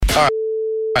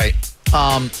All right.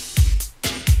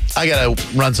 I got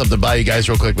to run something by you guys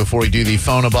real quick before we do the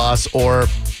phone a boss or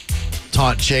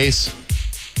taunt chase.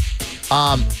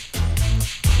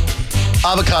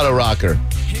 Avocado Rocker.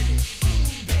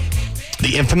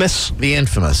 The infamous? The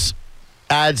infamous.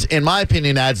 In my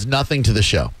opinion, adds nothing to the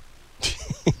show.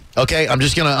 Okay? I'm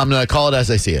gonna call it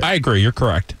as I see it. I agree. You're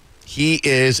correct. He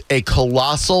is a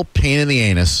colossal pain in the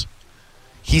anus.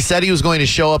 He said he was going to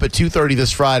show up at 2:30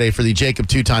 this Friday for the Jacob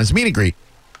 2 Times meet and greet.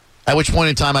 At which point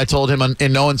in time, I told him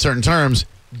in no uncertain terms,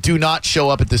 do not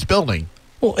show up at this building.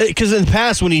 Well, because in the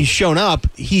past, when he's shown up,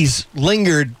 he's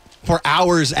lingered for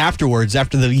hours afterwards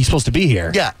after he's supposed to be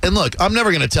here. Yeah, and look, I'm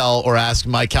never going to tell or ask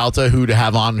Mike Calta who to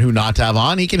have on, who not to have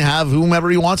on. He can have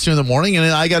whomever he wants to in the morning, and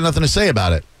I got nothing to say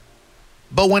about it.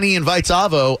 But when he invites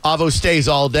Avo stays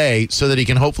all day so that he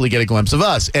can hopefully get a glimpse of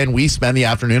us, and we spend the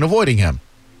afternoon avoiding him.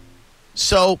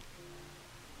 So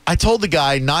I told the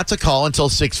guy not to call until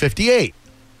 6:58.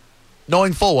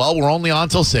 Knowing full well we're only on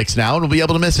till 6 now and we'll be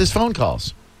able to miss his phone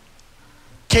calls.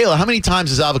 Kayla, how many times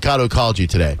has Avocado called you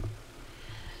today?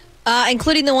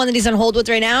 Including the one that he's on hold with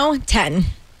right now, 10.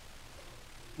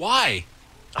 Why?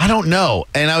 I don't know.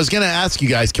 And I was going to ask you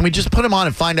guys, can we just put him on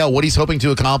and find out what he's hoping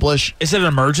to accomplish? Is it an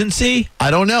emergency?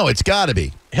 I don't know. It's got to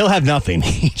be. He'll have nothing.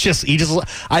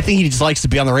 I think he just likes to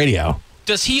be on the radio.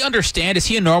 Does he understand? Is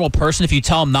he a normal person? If you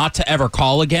tell him not to ever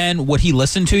call again, would he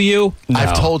listen to you? No.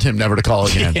 I've told him never to call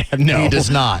again. Yeah, no. He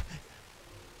does not.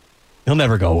 He'll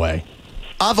never go away.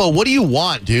 Avo, what do you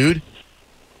want, dude?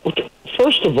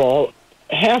 First of all,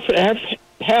 half of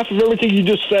everything you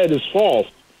just said is false.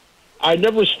 I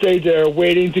never stayed there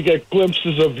waiting to get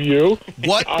glimpses of you.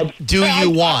 What do you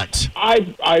want? I've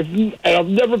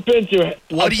never been to.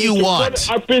 What do you want?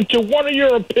 I've been to one of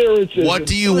your appearances. What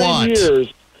do you in 3 want?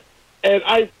 Years, and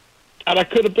I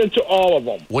could have been to all of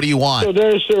them. What do you want? So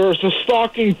there's a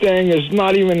stalking thing is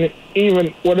not even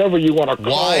whatever you want to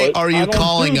call it. Why are you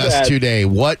calling us that. today?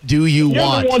 What do you want?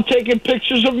 You're the one taking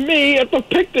pictures of me at the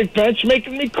picnic bench,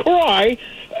 making me cry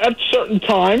at certain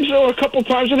times. There were a couple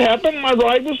times it happened. My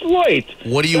ride was late.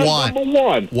 What do you want? Number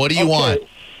one. What do you want?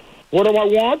 What do I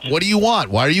want? What do you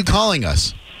want? Why are you calling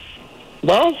us?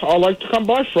 Well, I'd like to come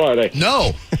by Friday.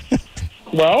 No.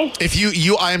 Well, If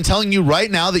I am telling you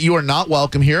right now that you are not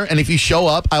welcome here, and if you show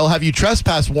up, I will have you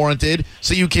trespass warranted,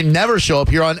 so you can never show up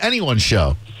here on anyone's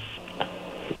show.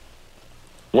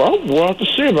 well, we'll have to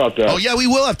see about that. Oh yeah, we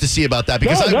will have to see about that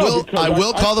because No, I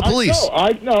will call the police.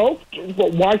 I know.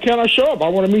 But why can't I show up? I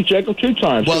want to meet Jacob 2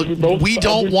 times. Well, we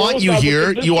don't want you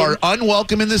here. You are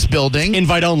unwelcome in this building.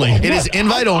 Invite only. It is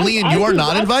invite only, and you are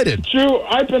not invited. Drew,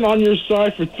 I've been on your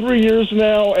side for 3 years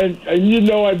now, and you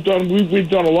know we've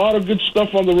done a lot of good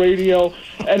stuff on the radio,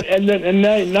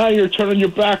 and now you're turning your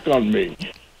back on me.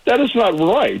 That is not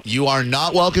right. You are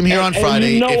not welcome here on And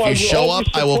Friday. you know If I you will show up, always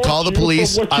I will call the support you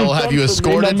police. for what I will you've have you done for me,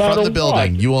 escorted no from the matter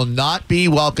building. what. You will not be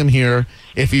welcome here.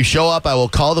 If you show up, I will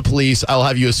call the police. I will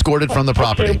have you escorted from the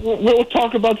property. Okay, we'll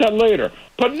talk about that later.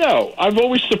 But no, I've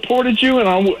always supported you, and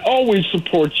I will always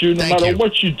support you no Thank matter you.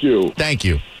 what you do. Thank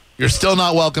you. You're still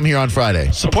not welcome here on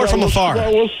Friday. Support from afar.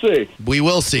 Well, we'll see. We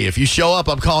will see. If you show up,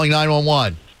 I'm calling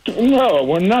 911. No,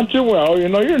 we're not too well. You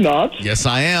know you're not. Yes,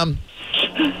 I am.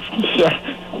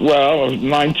 Well,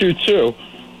 922.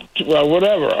 Well,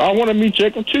 whatever. I want to meet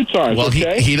Jacob 2 times, Well,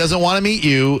 okay? he doesn't want to meet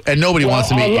you, and nobody wants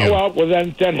to meet you. Well,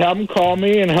 then have him call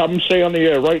me and have him say on the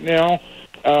air right now,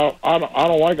 I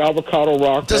don't like Avocado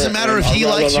Rock. Doesn't matter if he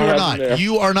likes you or not.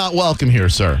 You are not welcome here,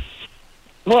 sir.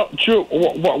 Well, Drew,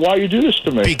 why you do this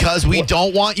to me? Because we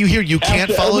don't want you here. You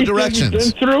can't After follow everything directions.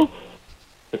 You've been through?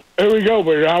 Here we go,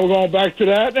 but now we're going back to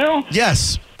that now?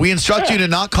 Yes. We instruct you to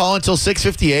not call until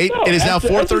 6:58. No, it is now after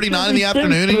 4:39 in the everything we've afternoon,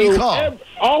 been and you through, call.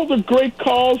 All the great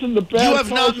calls and the bad You have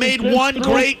calls not we've made been one through.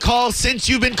 great call since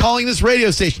you've been calling this radio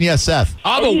station. Yes, Seth.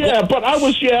 Yeah, but I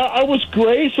was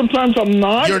great. Sometimes I'm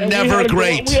not. You're and we never had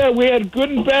great. We had good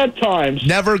and bad times.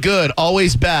 Never good,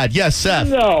 always bad. Yes, Seth.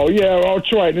 No,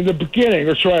 that's right. In the beginning,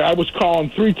 that's right. I was calling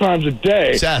 3 times a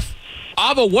day. Seth.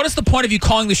 Avo, what is the point of you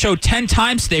calling the show 10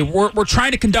 times today? We're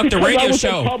trying to conduct a Because radio I was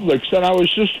show. at Publix, and I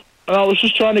was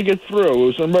just trying to get through. It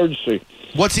was an emergency.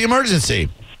 What's the emergency?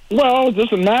 Well, it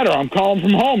doesn't matter. I'm calling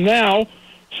from home now.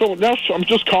 So I'm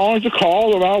just calling to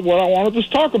call about what I wanted to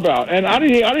talk about. And I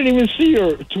didn't even see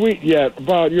your tweet yet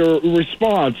about your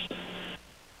response.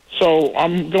 So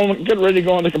I'm get ready to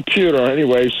go on the computer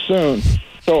anyway soon.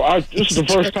 So this is the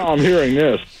first time I'm hearing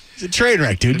this. It's a train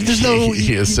wreck, dude. There's no...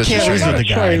 He is such a can't train reason wreck. the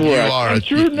guy. Train wreck. You are. And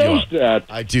Drew knows that.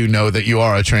 I do know that you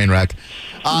are a train wreck.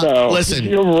 No, listen,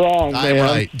 you're wrong, man. I'm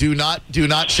right. Do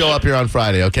not show up here on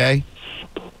Friday, okay?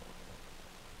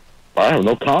 I have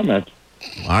no comment.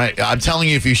 All right. I'm telling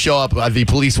you, if you show up, the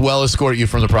police will escort you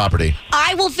from the property. I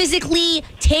I will physically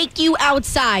take you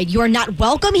outside. You are not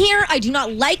welcome here. I do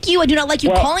not like you. I do not like you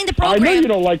calling the program. I know you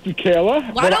don't like me,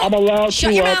 Kayla, Why but I'm allowed shut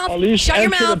to your mouth. at least Shut your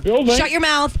enter mouth. the building. Shut your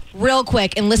mouth real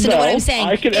quick and listen to what I'm saying.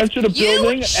 I can enter the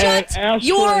building and ask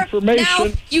for information.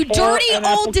 Mouth, you or dirty an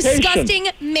old application. disgusting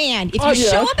man. If you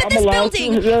Yes, show up at I'm this allowed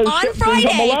building to, on things Friday,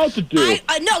 I'm allowed to do.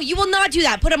 No, you will not do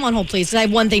that. Put him on hold, please. 'Cause I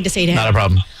have one thing to say to him. Not a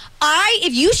problem.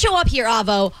 If you show up here,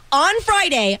 Avo, on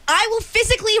Friday, I will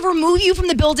physically remove you from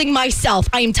the building myself.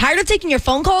 I am tired of taking your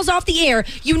phone calls off the air.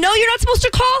 You know you're not supposed to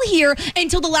call here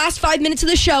until the last 5 minutes of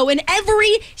the show. And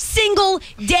every single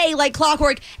day, like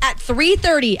clockwork, at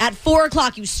 3:30, at 4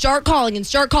 o'clock, you start calling.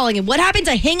 And what happens?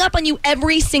 I hang up on you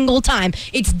every single time.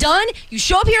 It's done. You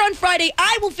show up here on Friday,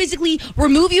 I will physically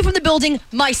remove you from the building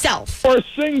myself. Or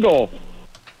single.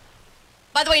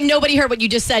 By the way, nobody heard what you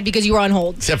just said because you were on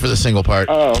hold. Except for the single part.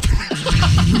 Oh.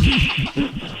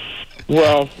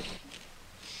 Well.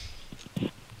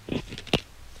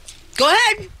 Go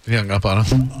ahead. We hung up on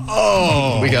him.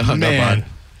 Oh, We got hung up on.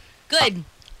 Good.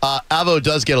 Avo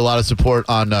does get a lot of support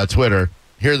on Twitter.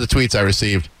 Here are the tweets I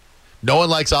received. No one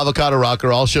likes Avocado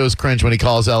Rocker. All shows cringe when he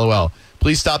calls LOL.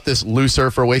 Please stop this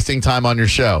loser for wasting time on your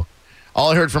show.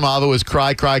 All I heard from Avo was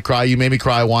cry, cry, cry. You made me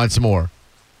cry. I want some more.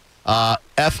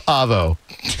 F Avo.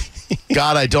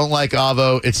 God, I don't like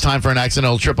Avo. It's time for an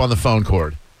accidental trip on the phone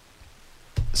cord.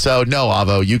 So, no,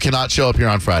 Avo, you cannot show up here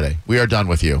on Friday. We are done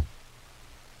with you.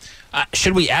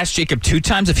 Should we ask Jacob 2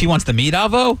 times if he wants to meet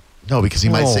Avo? No, because he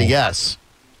might say yes.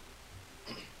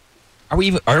 Are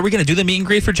we going to do the meet and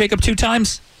greet for Jacob 2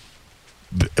 times?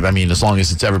 I mean, as long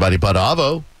as it's everybody but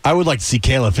Avo. I would like to see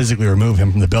Kayla physically remove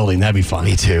him from the building. That'd be fun.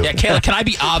 Me too. Yeah, Kayla, can I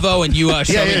be Avo and you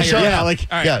show me how sure. you're... Yeah, like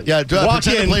All right. Yeah. Walk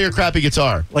Pretend to in. play your crappy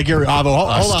guitar. like you're Avo.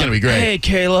 Hold This is on. going to be great. Hey,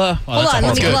 Kayla. Hold on,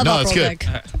 let me good. glove No, up it's real good.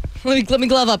 quick. Let me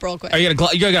glove up real quick. Are you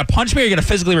gonna punch me or are you gonna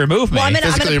physically remove me? Well, I'm gonna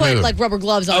Physically put remove. like rubber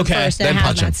gloves on Okay, first and a then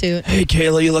punch him. hazmat suit. Hey,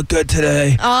 Kayla, you look good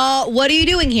today. What are you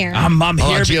doing here? I'm Hold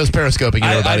here. on, Gio's periscoping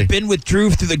everybody. I've been with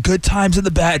Drew through the good times and the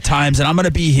bad times, and I'm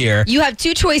gonna be here. You have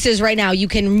two choices right now. You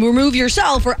can remove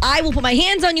yourself, or I will put my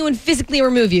hands on you and physically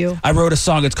remove you. I wrote a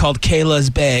song. It's called Kayla's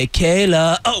Bay.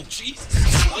 Kayla. Oh, Jesus.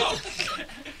 Oh.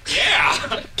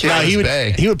 Yeah. No,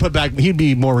 he would put back. He'd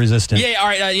be more resistant. Yeah. All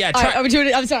right. Yeah. All right, are we doing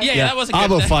it? I'm sorry. Yeah. That wasn't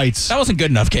good. Avo fights. That wasn't good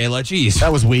enough, Kayla. Jeez.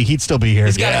 That was weak. He'd still be here.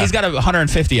 He's got a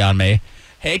 150 on me.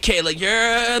 Hey, Kayla,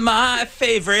 you're my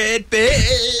favorite babe.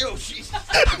 Oh, Jesus.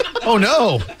 Oh,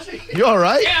 no. You all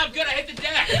right? Yeah, I'm good. I hit the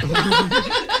deck.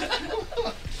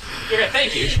 Yeah,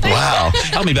 thank you. Wow.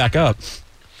 Help me back up.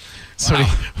 So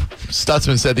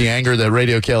Stutzman said the anger that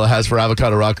Radio Kayla has for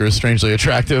Avocado Rocker is strangely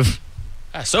attractive.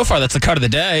 So far, that's the cut of the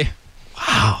day.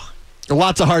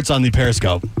 Lots of hearts on the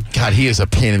Periscope. God, he is a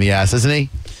pain in the ass, isn't he?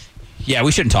 Yeah,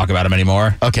 we shouldn't talk about him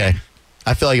anymore. Okay.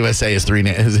 I feel like if I say his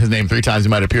name 3 times, he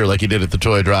might appear like he did at the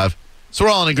toy drive. So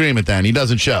we're all in agreement then. He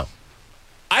doesn't show.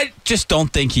 I just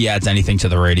don't think he adds anything to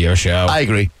the radio show. I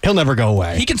agree. He'll never go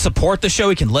away. He can support the show.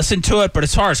 He can listen to it. But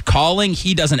as far as calling,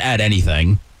 he doesn't add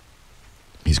anything.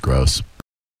 He's gross.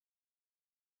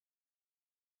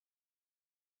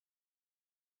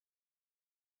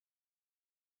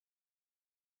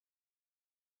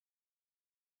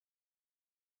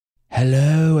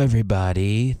 Hello,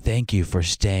 everybody. Thank you for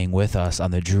staying with us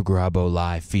on the Drew Garabo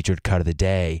Live featured cut of the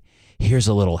day. Here's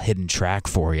a little hidden track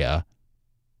for you.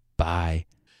 Bye.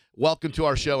 Welcome to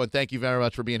our show, and thank you very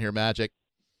much for being here, Magic.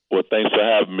 Well, thanks for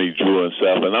having me, Drew and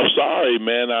Seth. And I'm sorry,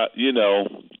 man.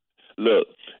 Look,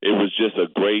 it was just a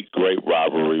great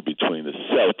rivalry between the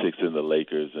Celtics and the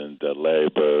Lakers, and Larry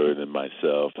Bird and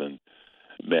myself. And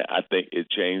man, I think it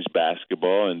changed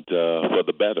basketball and for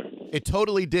the better. It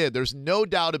totally did. There's no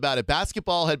doubt about it.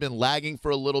 Basketball had been lagging for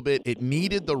a little bit. It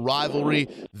needed the rivalry.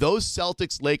 Those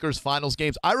Celtics-Lakers finals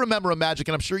games, I remember them, Magic,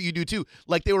 and I'm sure you do too,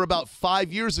 like they were about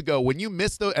 5 years ago when you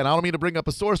missed those, and I don't mean to bring up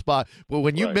a sore spot, but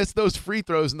when you missed those free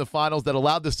throws in the finals that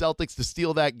allowed the Celtics to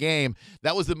steal that game,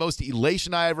 that was the most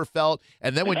elation I ever felt.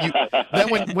 And then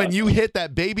when you hit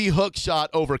that baby hook shot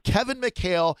over Kevin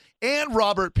McHale and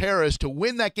Robert Parrish to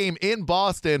win that game in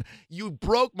Boston, you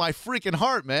broke my freaking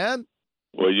heart, man.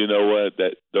 Well, you know what?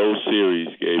 Those series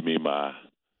gave me my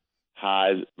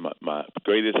highs, my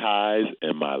greatest highs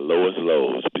and my lowest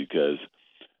lows because,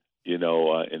 in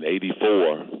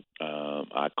 '84,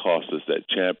 I cost us that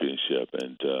championship,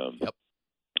 and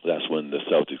that's when the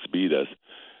Celtics beat us.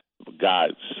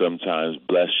 God sometimes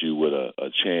bless you with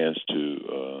a chance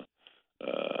to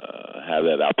have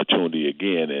that opportunity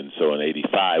again, and so in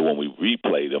 '85, when we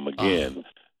replayed them again,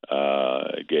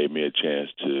 it gave me a chance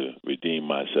to redeem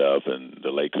myself and the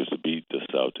Lakers to beat the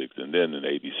Celtics. And then in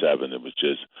 '87, it was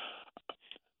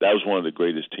that was one of the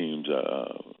greatest teams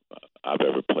I've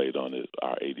ever played on,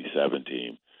 our '87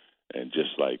 team. And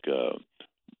just like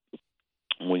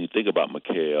when you think about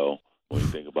McHale, when you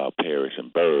think about Parrish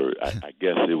and Bird, I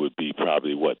guess it would be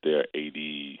probably what their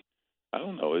 80. I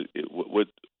don't know. What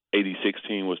 86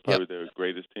 team was probably their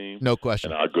greatest team. No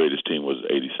question. And our greatest team was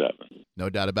 87. No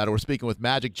doubt about it. We're speaking with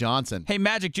Magic Johnson. Hey,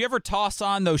 Magic, do you ever toss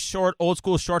on those short, old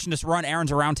school shorts and just run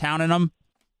errands around town in them?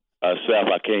 Seth,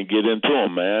 I can't get into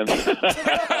them, man.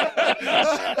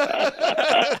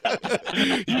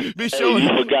 Be Hey, showing. you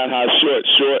forgot how short,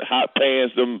 hot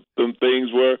pants them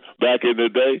things were back in the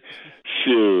day?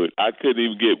 Shoot, I couldn't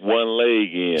even get one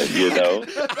leg in, you know.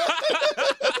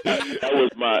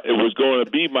 It was going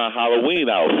to be my Halloween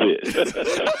outfit.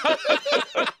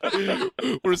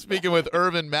 We're speaking with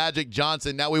Earvin Magic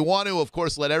Johnson. Now, we want to, of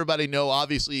course, let everybody know,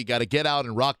 obviously, you got to get out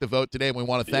and rock the vote today, and we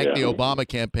want to thank the Obama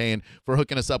campaign for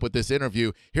hooking us up with this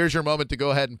interview. Here's your moment to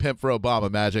go ahead and pimp for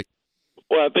Obama, Magic.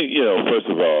 Well, I think, first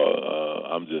of all,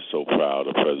 I'm just so proud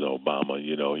of President Obama.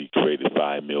 He created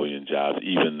 5 million jobs,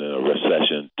 even in a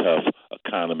recession, tough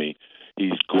economy.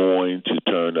 He's going to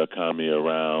turn the economy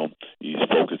around. He's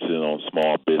focusing on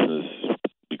small business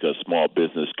because small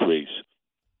business creates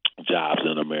jobs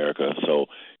in America. So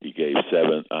he gave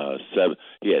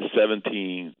he had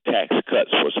 17 tax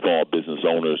cuts for small business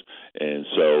owners, and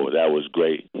so that was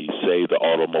great. He saved the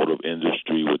automotive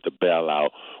industry with the bailout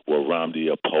where Romney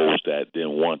opposed that,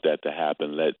 didn't want that to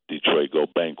happen, let Detroit go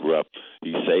bankrupt.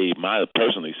 He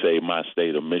personally saved my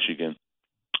state of Michigan,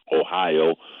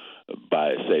 Ohio,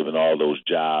 by saving all those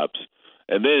jobs.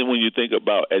 And then when you think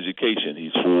about education,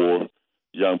 he's for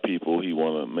young people. He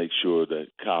want to make sure that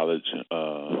college,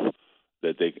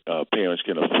 parents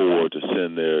can afford to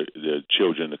send their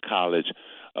children to college.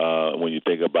 When you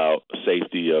think about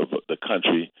safety of the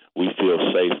country, we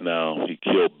feel safe now. He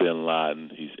killed bin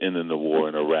Laden. He's ending the war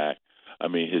in Iraq. I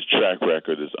mean, his track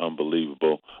record is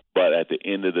unbelievable. But at the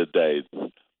end of the day,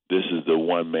 this is the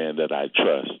one man that I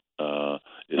trust,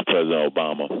 is President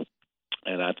Obama.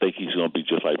 And I think he's going to be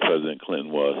just like President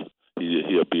Clinton was.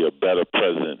 He'll be a better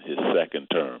president his second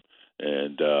term.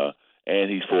 And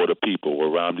he's for the people. Where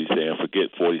Romney's saying,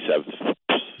 forget 47%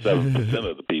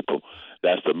 of the people.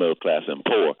 That's the middle class and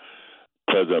poor.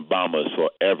 President Obama is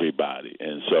for everybody.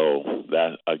 And so,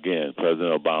 that again,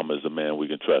 President Obama is the man we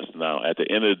can trust. Now, at the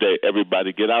end of the day,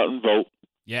 everybody get out and vote.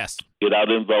 Yes. Get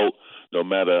out and vote. No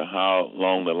matter how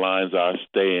long the lines are,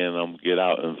 stay in them, get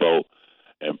out and vote.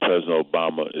 And President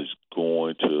Obama is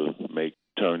going to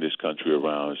turn this country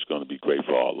around. It's going to be great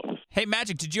for all of us. Hey,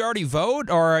 Magic, did you already vote,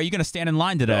 or are you going to stand in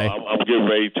line today? No, I'm getting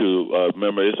ready to.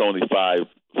 Remember, it's only 5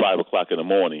 o'clock in the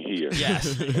morning here.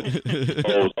 Yes.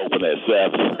 Polls open at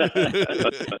 7.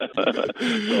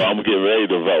 So I'm getting ready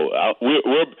to vote.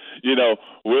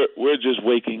 We're just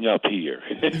waking up here.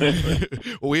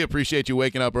 Well, we appreciate you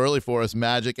waking up early for us,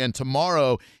 Magic. And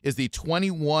tomorrow is the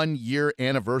 21-year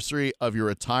anniversary of your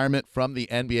retirement from the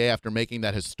NBA after making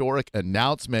that historic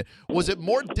announcement. Was it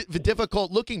more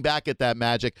difficult, looking back at that,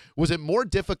 Magic, was it more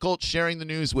difficult sharing the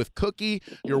news with Cookie,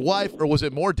 your wife, or was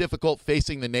it more difficult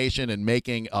facing the nation and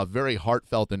making a very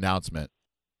heartfelt announcement?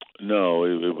 No,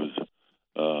 it was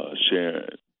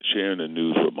sharing the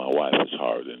news with my wife is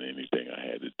harder than anything I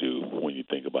had to do when you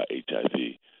think about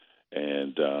HIV.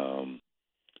 And,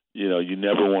 you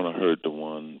never want to hurt the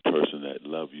one person that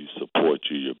loves you, support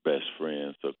you, your best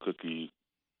friend. So Cookie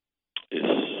is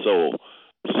so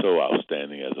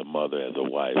outstanding as a mother, as a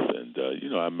wife. And,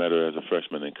 I met her as a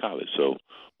freshman in college. So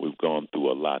we've gone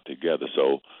through a lot together.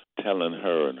 So telling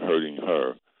her and hurting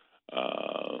her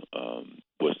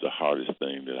was the hardest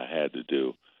thing that I had to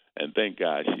do. And thank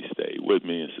God she stayed with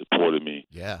me and supported me.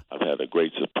 Yeah. I've had a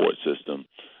great support system.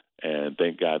 And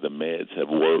thank God the meds have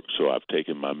worked, so I've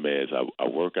taken my meds. I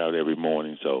work out every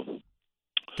morning, so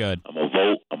Good. I'm going to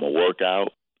vote, I'm going to work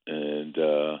out, and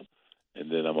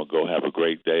then I'm going to go have a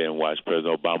great day and watch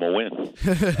President Obama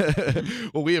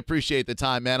win. Well, we appreciate the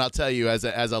time, man. I'll tell you, as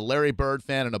a Larry Bird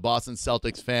fan and a Boston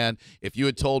Celtics fan, if you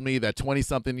had told me that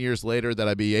 20-something years later that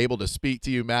I'd be able to speak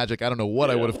to you, Magic, I don't know what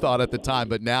I would have thought at the time.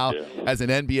 But now, as an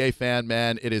NBA fan,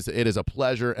 man, it is a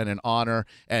pleasure and an honor.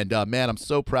 And, man, I'm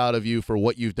so proud of you for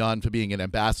what you've done, for being an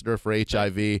ambassador for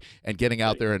HIV and getting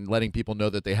out there and letting people know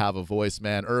that they have a voice,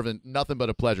 man. Earvin, nothing but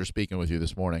a pleasure speaking with you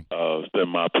this morning. It's been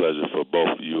my pleasure for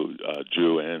both of you,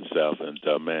 Drew and Seth. And,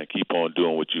 man, keep on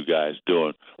doing what you guys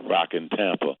doing, rocking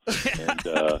Tampa.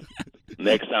 And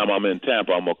next time I'm in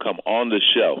Tampa, I'm going to come on the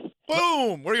show.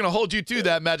 Boom! We're going to hold you to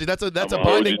that, Magic. That's a I'm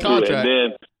binding contract.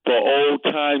 And then, for old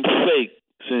time's sake,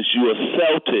 since you're a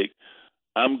Celtic,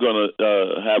 I'm going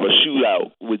to have a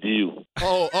shootout with you.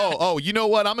 Oh, you know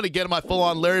what? I'm going to get in my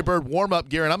full-on Larry Bird warm-up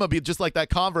gear, and I'm going to be just like that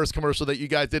Converse commercial that you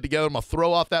guys did together. I'm going to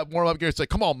throw off that warm-up gear and say,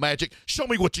 come on, Magic, show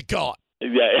me what you got.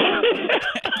 Yeah.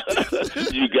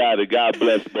 You got it. God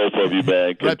bless both of you,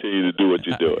 man. Continue to do what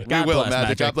you're doing. God we will, bless, Magic.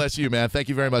 Magic. God bless you, man. Thank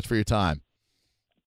you very much for your time.